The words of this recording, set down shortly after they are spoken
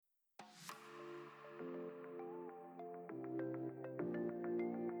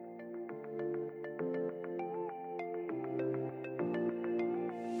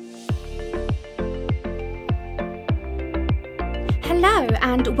Hello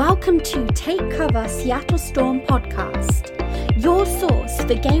and welcome to Take Cover Seattle Storm podcast, your source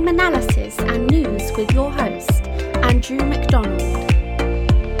for game analysis and news with your host, Andrew McDonald.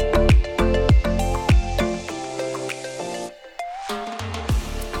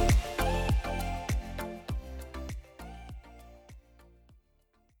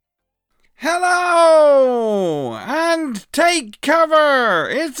 Hello and take cover.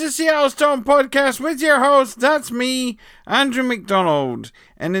 It's the Seattle Storm podcast with your host. That's me, Andrew McDonald.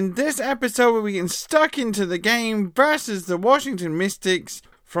 And in this episode, we're getting stuck into the game versus the Washington Mystics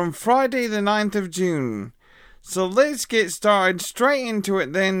from Friday the 9th of June. So let's get started straight into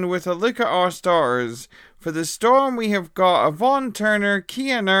it then with a look at our starters. For the Storm, we have got Yvonne Turner,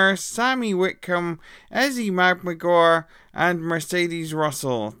 Kia Nurse, Sammy Whitcomb, Ezi McMagor, and Mercedes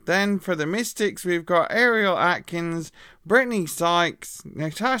Russell. Then for the Mystics, we've got Ariel Atkins, Brittany Sykes,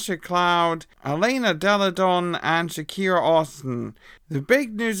 Natasha Cloud, Elena Deladon, and Shakira Austin. The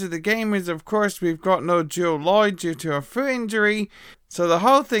big news of the game is, of course, we've got no Joe Lloyd due to a foot injury. So the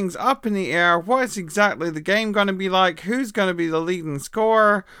whole thing's up in the air. What's exactly the game going to be like? Who's going to be the leading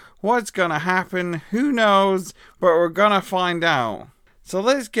scorer? What's going to happen? Who knows? But we're going to find out. So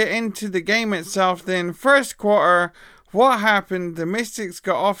let's get into the game itself then. First quarter, what happened? The Mystics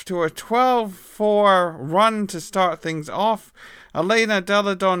got off to a 12-4 run to start things off. Elena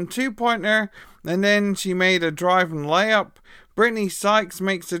Deladon 2-pointer, and then she made a driving layup. Brittany Sykes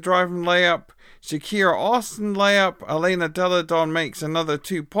makes a driving layup. Shakira Austin layup. Elena Deladon makes another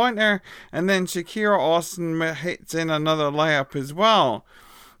 2-pointer, and then Shakira Austin hits in another layup as well.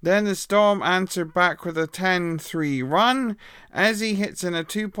 Then the Storm answered back with a 10-3 run. Ezi hits in a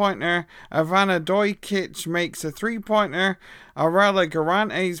 2-pointer. Ivana Dojkic makes a 3-pointer. Arella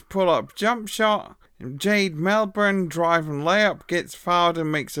Garante's pull-up jump shot. Jade Melbourne driving layup gets fouled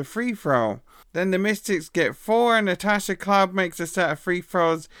and makes a free throw. Then the Mystics get 4. Natasha Cloud makes a set of free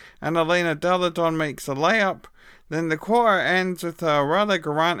throws. And Elena Deladon makes a layup. Then the quarter ends with Arella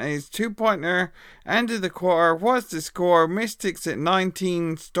Garante's 2-pointer. End of the quarter was the score. Mystics at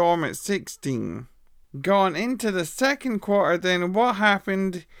 19, Storm at 16. Going into the second quarter then, what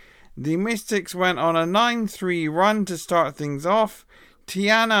happened? The Mystics went on a 9-3 run to start things off.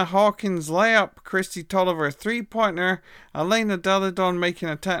 Tiana Hawkins layup, Christy Tolliver 3-pointer, Elena Deladon making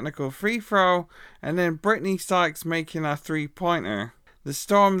a technical free throw, and then Brittany Sykes making a 3-pointer. The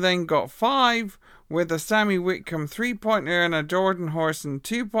Storm then got 5, with a Sammy Whitcomb 3-pointer and a Jordan Horson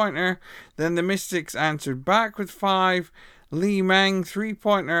 2-pointer. Then the Mystics answered back with 5, Lee Meng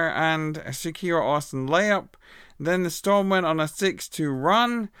 3-pointer and a Shakira Austin layup. Then the Storm went on a 6-2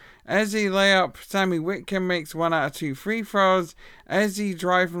 run. Ezi layup, Sammy Whitcomb makes 1 out of 2 free throws. Ezi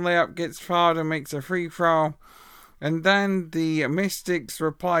driving layup gets fouled and makes a free throw. And then the Mystics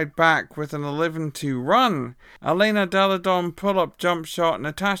replied back with an 11-2 run. Elena Deladon pull-up jump shot,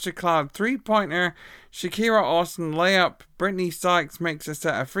 Natasha Cloud 3-pointer, Shakira Austin layup, Brittany Sykes makes a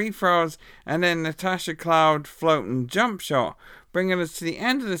set of free throws, and then Natasha Cloud floating jump shot. Bringing us to the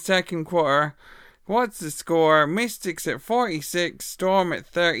end of the second quarter. What's the score? Mystics at 46, Storm at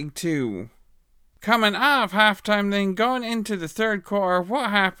 32. Coming out of halftime then, going into the third quarter, what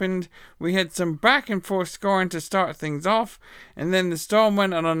happened? We had some back and forth scoring to start things off, and then the Storm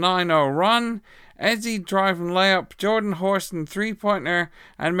went on a 9-0 run. Ezi driving layup, Jordan Horson 3-pointer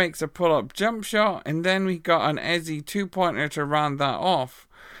and makes a pull-up jump shot, and then we got an Ezi 2-pointer to round that off.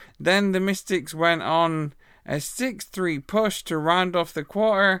 Then the Mystics went on a 6-3 push to round off the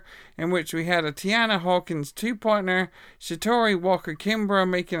quarter, in which we had a Tiana Hawkins 2-pointer, Shatori Walker-Kimbrough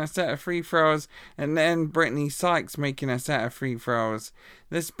making a set of free throws, and then Brittany Sykes making a set of free throws.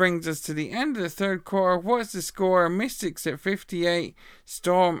 This brings us to the end of the third quarter. What's the score? Mystics at 58,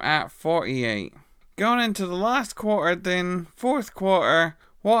 Storm at 48. Going into the last quarter then, fourth quarter,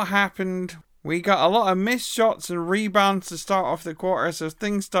 what happened? We got a lot of missed shots and rebounds to start off the quarter, so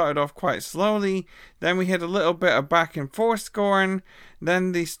things started off quite slowly. Then we had a little bit of back and forth scoring.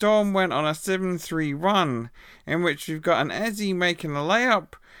 Then the Storm went on a 7-3 run, in which we've got an Ezi making a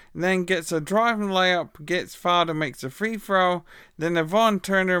layup, then gets a driving layup, gets fouled and makes a free throw. Then Yvonne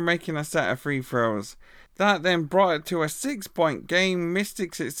Turner making a set of free throws. That then brought it to a 6-point game.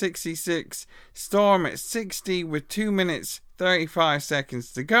 Mystics at 66, Storm at 60 with 2 minutes 35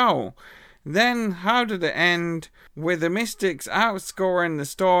 seconds to go. Then, how did it end? With the Mystics outscoring the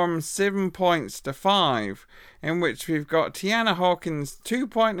Storm 7 points to 5, in which we've got Tiana Hawkins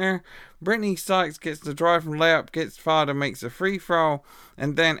 2-pointer, Brittany Sykes gets the driving layup, gets fouled and makes a free throw,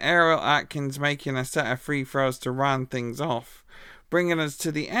 and then Ariel Atkins making a set of free throws to round things off. Bringing us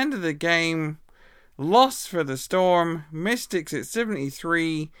to the end of the game. Loss for the Storm, Mystics at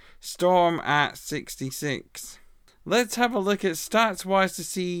 73, Storm at 66. let's have a look at stats-wise to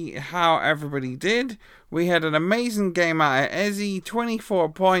see how everybody did. We had an amazing game out of Ezzy, 24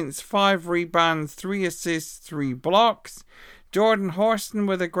 points, 5 rebounds, 3 assists, 3 blocks. Jordan Horston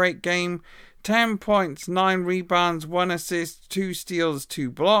with a great game, 10 points, 9 rebounds, 1 assist, 2 steals, 2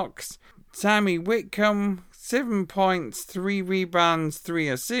 blocks. Sammy Whitcomb, 7 points, 3 rebounds, 3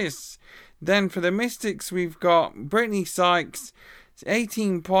 assists. Then for the Mystics, we've got Brittany Sykes,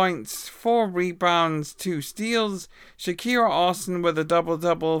 18 points, 4 rebounds, 2 steals. Shakira Austin with a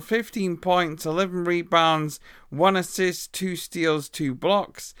double-double, 15 points, 11 rebounds, 1 assist, 2 steals, 2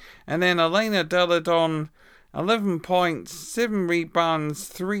 blocks. And then Elena Deladon, 11 points, 7 rebounds,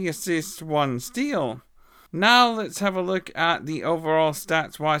 3 assists, 1 steal. Now let's have a look at the overall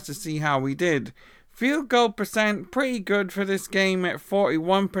stats-wise to see how we did. Field goal percent, pretty good for this game at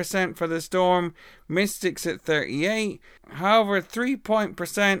 41% for the Storm, Mystics at 38%. However, 3-point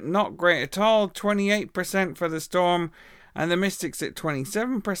percent, not great at all, 28% for the Storm, and the Mystics at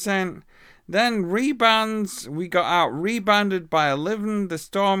 27%. Then rebounds, we got out-rebounded by 11, the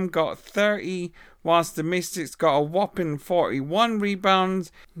Storm got 30, whilst the Mystics got a whopping 41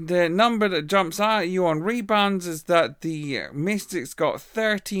 rebounds. The number that jumps out at you on rebounds is that the Mystics got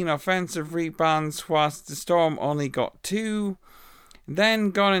 13 offensive rebounds, whilst the Storm only got 2. Then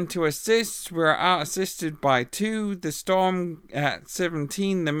gone into assists, we're out-assisted by 2, the Storm at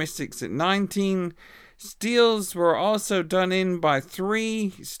 17, the Mystics at 19. Steals were also done in by 3,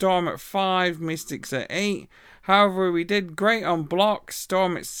 Storm at 5, Mystics at 8. However, we did great on blocks,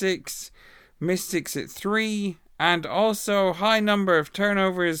 Storm at 6, Mystics at 3, and also high number of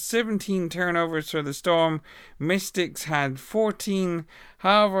turnovers, 17 turnovers for the Storm, Mystics had 14.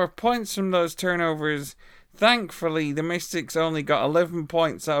 However, points from those turnovers, thankfully the Mystics only got 11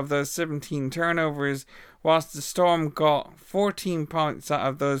 points out of those 17 turnovers, whilst the Storm got 14 points out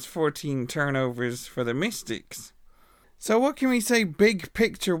of those 14 turnovers for the Mystics. So what can we say big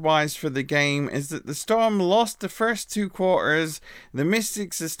picture wise for the game is that the Storm lost the first 2 quarters, the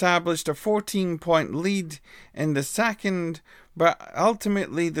Mystics established a 14-point lead in the second, but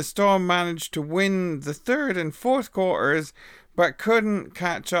ultimately the Storm managed to win the third and fourth quarters, but couldn't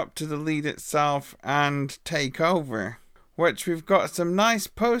catch up to the lead itself and take over. Which we've got some nice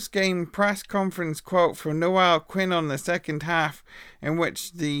post-game press conference quote from Noelle Quinn on the second half, in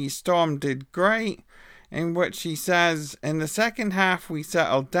which the Storm did great, in which he says, in the second half we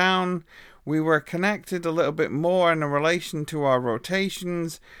settled down, we were connected a little bit more in relation to our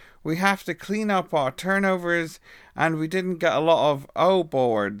rotations, we have to clean up our turnovers, and we didn't get a lot of O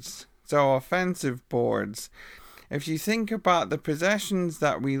boards, so offensive boards. If you think about the possessions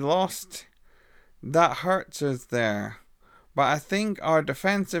that we lost, that hurts us there. But I think our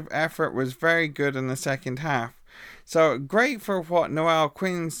defensive effort was very good in the second half. So great for what Noelle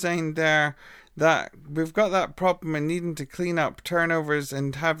Quinn's saying there, that we've got that problem of needing to clean up turnovers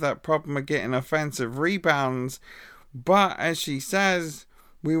and have that problem of getting offensive rebounds. But as she says,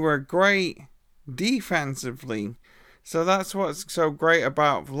 we were great defensively. So that's what's so great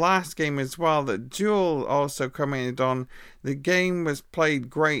about last game as well, that Jewel also commented on. The game was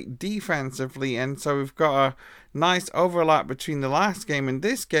played great defensively, and so we've got a nice overlap between the last game and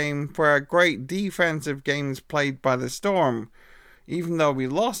this game, where a great defensive games played by the Storm, even though we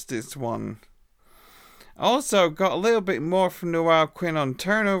lost this one. Also got a little bit more from Noelle Quinn on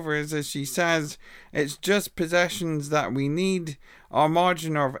turnovers, as she says, it's just possessions that we need. Our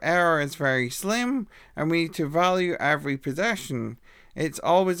margin of error is very slim, and we need to value every possession. It's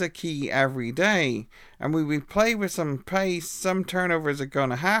always a key every day, and when we play with some pace, some turnovers are going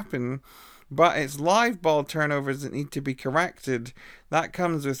to happen, but it's live ball turnovers that need to be corrected. That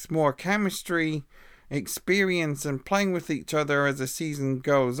comes with more chemistry, experience, and playing with each other as the season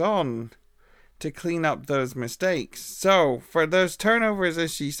goes on to clean up those mistakes. So, for those turnovers,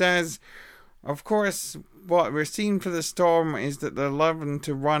 as she says, of course, what we're seeing for the Storm is that they're loving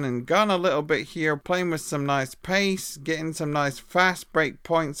to run and gun a little bit here, playing with some nice pace, getting some nice fast break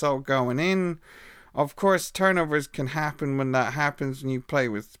points all going in. Of course, turnovers can happen when that happens when you play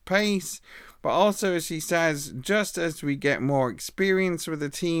with pace, but also, as she says, just as we get more experience with the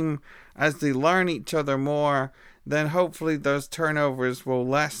team, as they learn each other more, then hopefully those turnovers will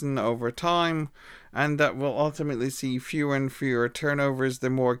lessen over time, and that we'll ultimately see fewer and fewer turnovers the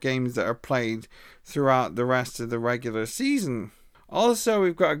more games that are played throughout the rest of the regular season. Also,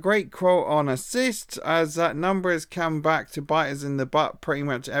 we've got a great quote on assists, as that number has come back to bite us in the butt pretty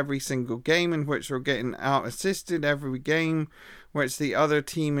much every single game, in which we're getting out-assisted every game, which the other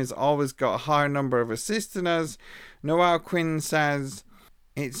team has always got a higher number of assists than us. Noelle Quinn says,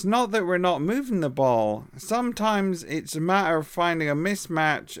 It's not that we're not moving the ball. Sometimes it's a matter of finding a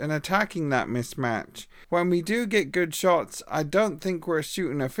mismatch and attacking that mismatch. When we do get good shots, I don't think we're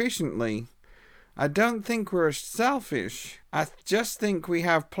shooting efficiently. I don't think we're selfish. I just think we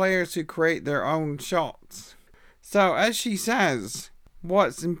have players who create their own shots. So, as she says,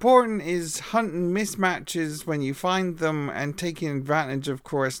 what's important is hunting mismatches when you find them and taking advantage, of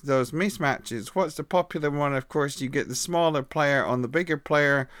course, those mismatches. What's the popular one? Of course, you get the smaller player on the bigger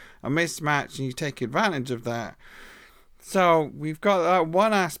player, a mismatch, and you take advantage of that. So, we've got that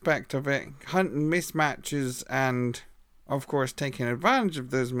one aspect of it, hunting mismatches and, of course, taking advantage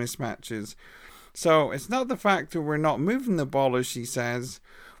of those mismatches. So, it's not the fact that we're not moving the ball, as she says,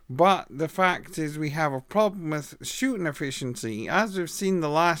 but the fact is we have a problem with shooting efficiency. As we've seen the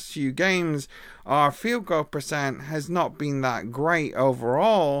last few games, our field goal percent has not been that great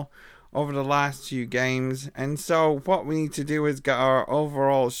overall over the last few games. And so what we need to do is get our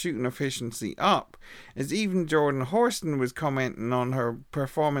overall shooting efficiency up. As even Jordan Horston was commenting on her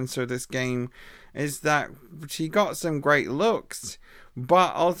performance for this game, is that she got some great looks,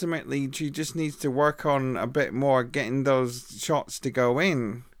 but ultimately she just needs to work on a bit more getting those shots to go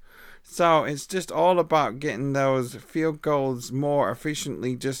in. So it's just all about getting those field goals more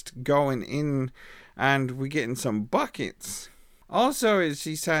efficiently just going in, and we're getting some buckets. Also, as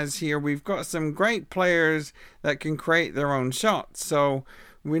she says here, we've got some great players that can create their own shots. So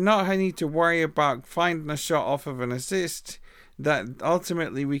we not need to worry about finding a shot off of an assist. That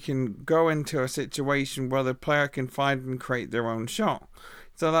ultimately we can go into a situation where the player can find and create their own shot.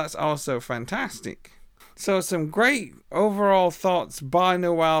 So that's also fantastic. So some great overall thoughts by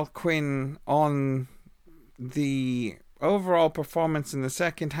Noelle Quinn on the overall performance in the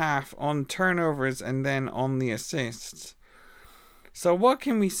second half, on turnovers, and then on the assists. So what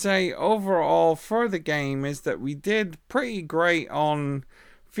can we say overall for the game is that we did pretty great on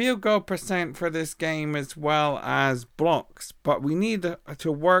field goal percent for this game as well as blocks, but we need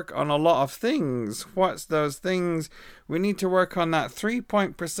to work on a lot of things. What's those things? We need to work on that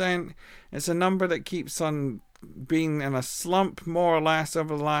 3-point percent. It's a number that keeps on being in a slump more or less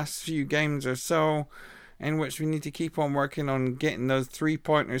over the last few games or so, in which we need to keep on working on getting those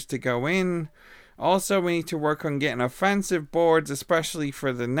 3-pointers to go in. Also, we need to work on getting offensive boards, especially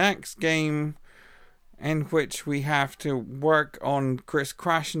for the next game, in which we have to work on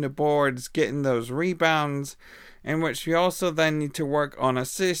crashing the boards, getting those rebounds, in which we also then need to work on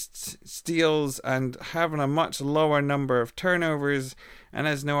assists, steals, and having a much lower number of turnovers, and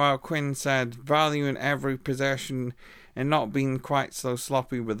as Noelle Quinn said, valuing every possession and not being quite so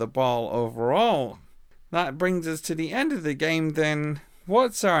sloppy with the ball overall. That brings us to the end of the game then.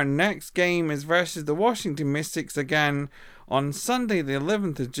 What's our next game is versus the Washington Mystics again on Sunday the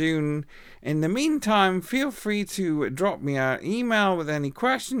 11th of June. In the meantime, feel free to drop me an email with any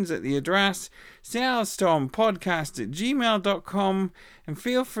questions at the address seattlestormpodcast@gmail.com, and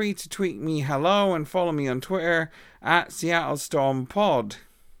feel free to tweet me hello and follow me on Twitter @SeattleStormPod.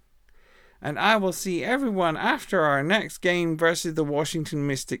 And I will see everyone after our next game versus the Washington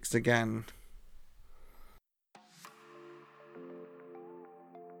Mystics again.